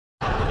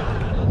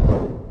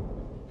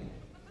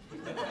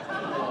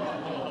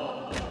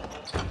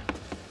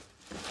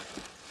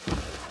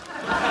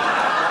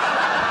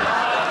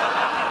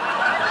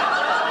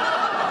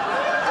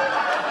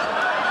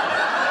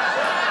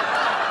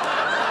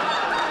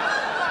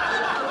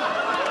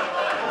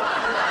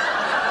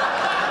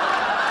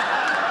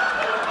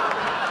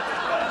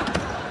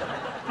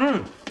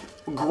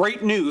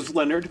Great news,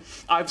 Leonard.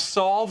 I've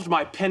solved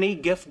my penny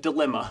gift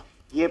dilemma.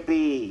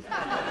 Yippee.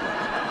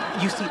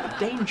 You see, the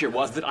danger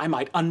was that I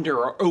might under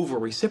or over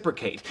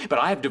reciprocate, but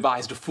I have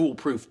devised a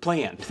foolproof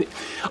plan.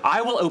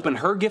 I will open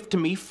her gift to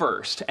me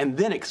first, and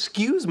then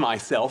excuse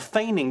myself,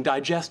 feigning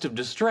digestive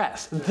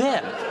distress.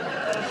 Then,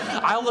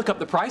 I'll look up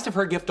the price of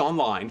her gift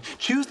online,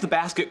 choose the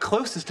basket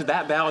closest to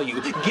that value,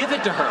 give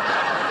it to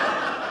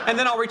her, and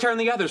then I'll return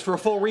the others for a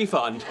full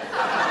refund.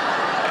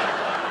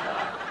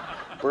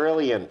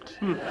 Brilliant.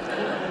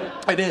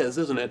 It is,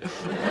 isn't it?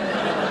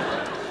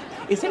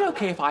 Is it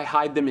okay if I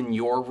hide them in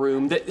your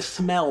room? The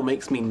smell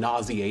makes me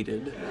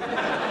nauseated.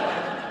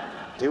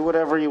 Do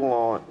whatever you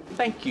want.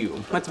 Thank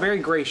you. That's very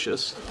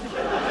gracious.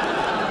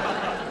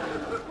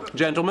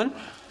 Gentlemen?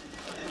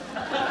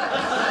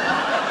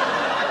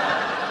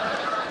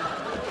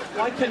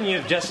 Why couldn't you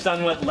have just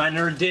done what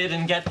Leonard did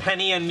and get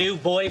Penny a new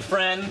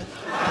boyfriend?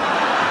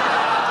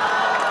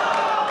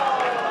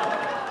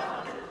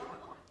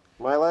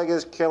 My leg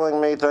is killing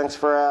me. Thanks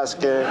for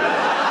asking.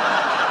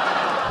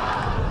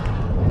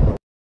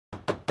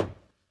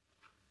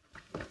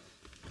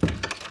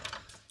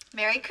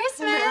 Merry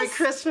Christmas. Merry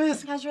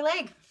Christmas. How's your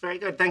leg? Very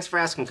good. Thanks for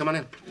asking. Come on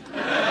in.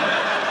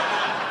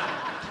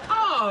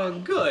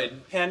 Oh,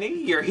 good,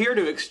 Penny. You're here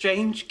to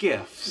exchange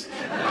gifts.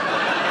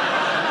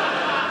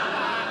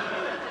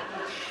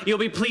 You'll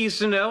be pleased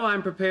to know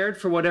I'm prepared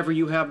for whatever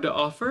you have to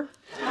offer.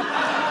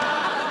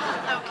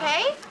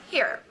 Okay,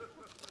 here.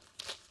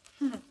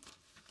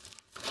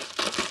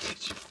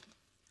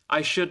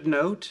 I should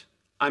note,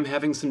 I'm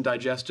having some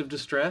digestive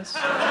distress.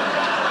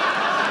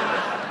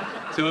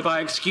 So if I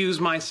excuse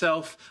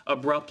myself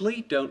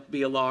abruptly, don't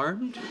be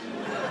alarmed.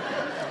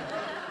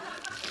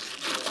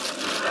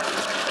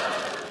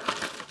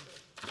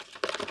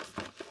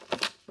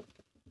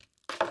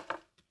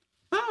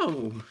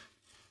 Oh,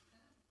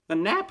 a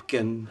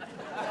napkin.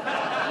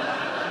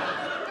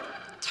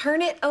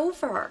 Turn it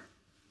over.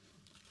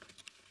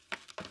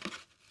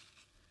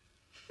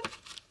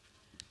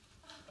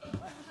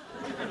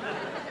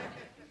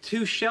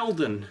 To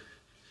Sheldon,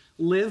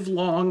 live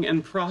long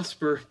and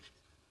prosper.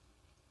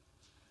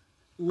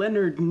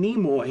 Leonard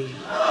Nimoy.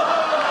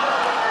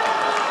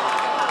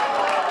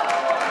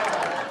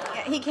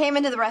 Yeah, he came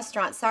into the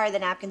restaurant. Sorry, the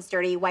napkin's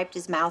dirty. He wiped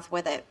his mouth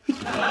with it.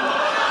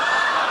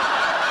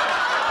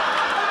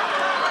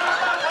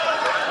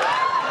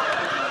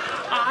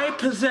 I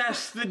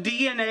possess the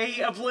DNA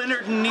of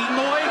Leonard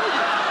Nimoy?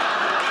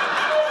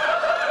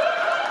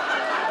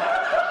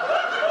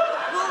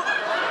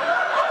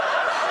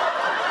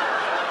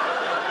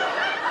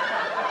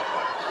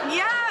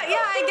 Yeah,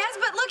 I guess,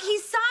 but look, he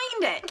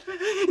signed it.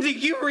 Do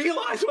you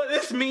realize what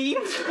this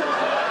means?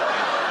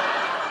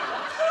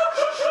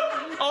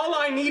 All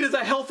I need is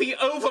a healthy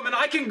ovum, and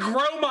I can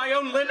grow my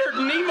own Leonard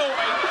Nimoy.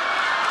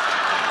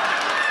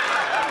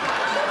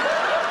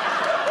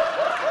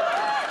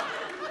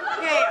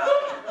 Okay,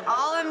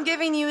 all I'm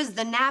giving you is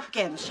the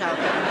napkin,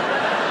 Sheldon.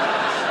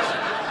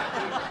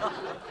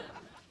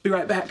 Be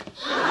right back.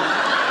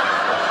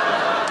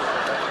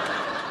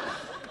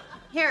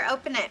 Here,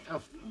 open it.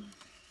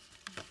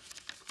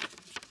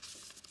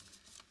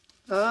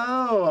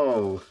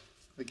 Oh,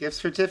 a gift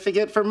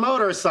certificate for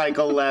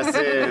motorcycle lessons.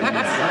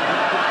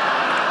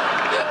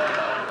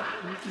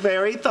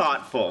 Very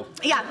thoughtful.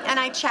 Yeah, and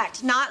I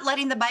checked. Not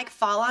letting the bike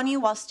fall on you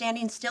while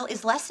standing still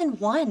is lesson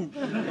 1.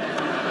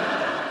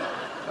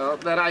 Well,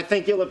 then I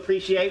think you'll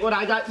appreciate what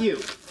I got you.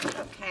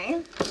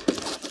 Okay.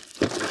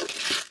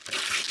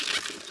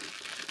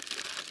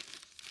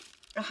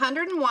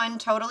 101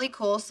 totally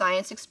cool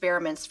science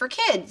experiments for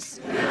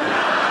kids.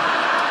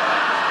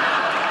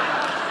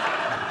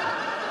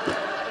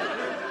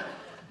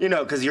 You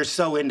know, because you're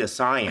so into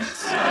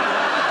science.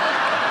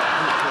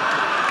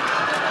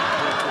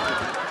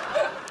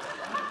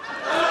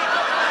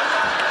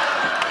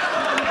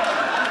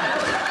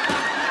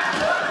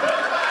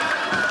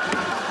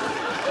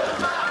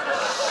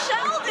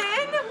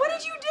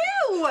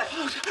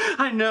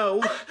 I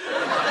know.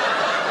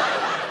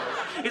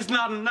 It's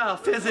not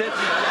enough, is it?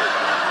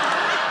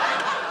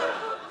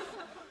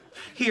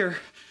 Here.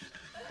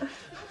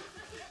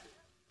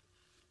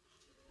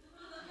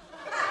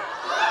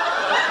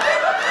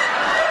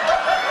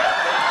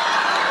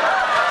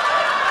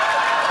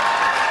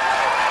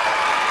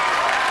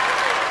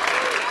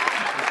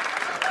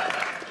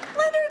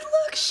 Leonard,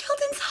 look,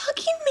 Sheldon's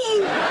hugging me.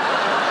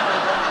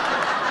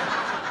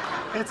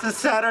 It's a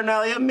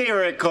Saturnalia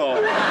miracle.